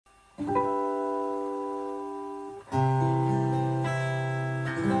When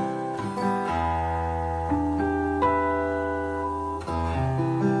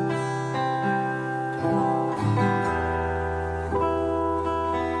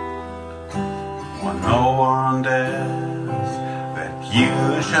no one dares that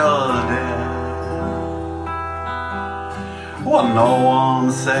you shall dare, when no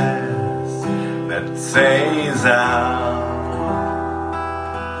one says that says out,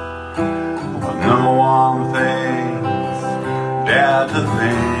 when no one thinks, dare to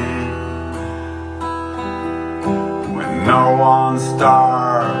think, when no one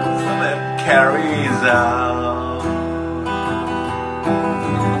starts that carries out.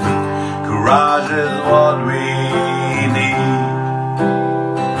 Courage is what we need.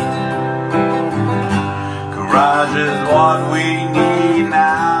 Courage is what we need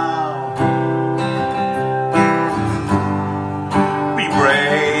now. Be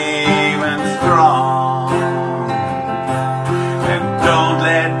brave and strong, and don't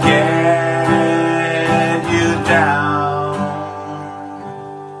let get you down.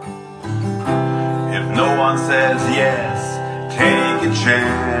 If no one says yes, take a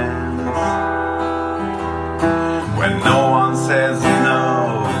chance. When no one says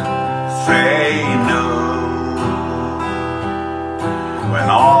no, say no. When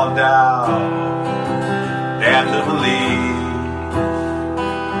all doubt, dare to believe.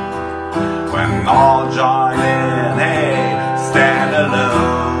 When all join in, hey, stand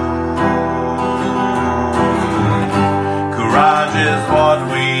alone. Courage is what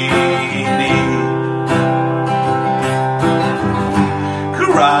we need.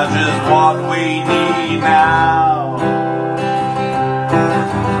 Courage is what we need now.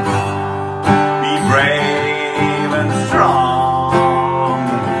 Be brave and strong.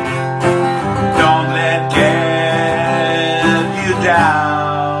 Don't let get you down.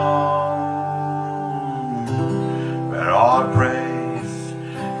 Where all praise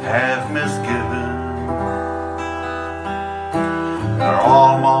have misgiven, where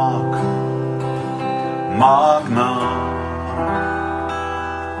all mock none.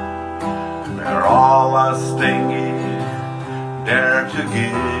 Where all are stingy, dare to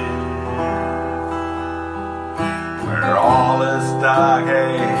give. Where all is dark,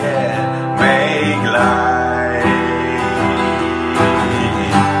 hey, yeah,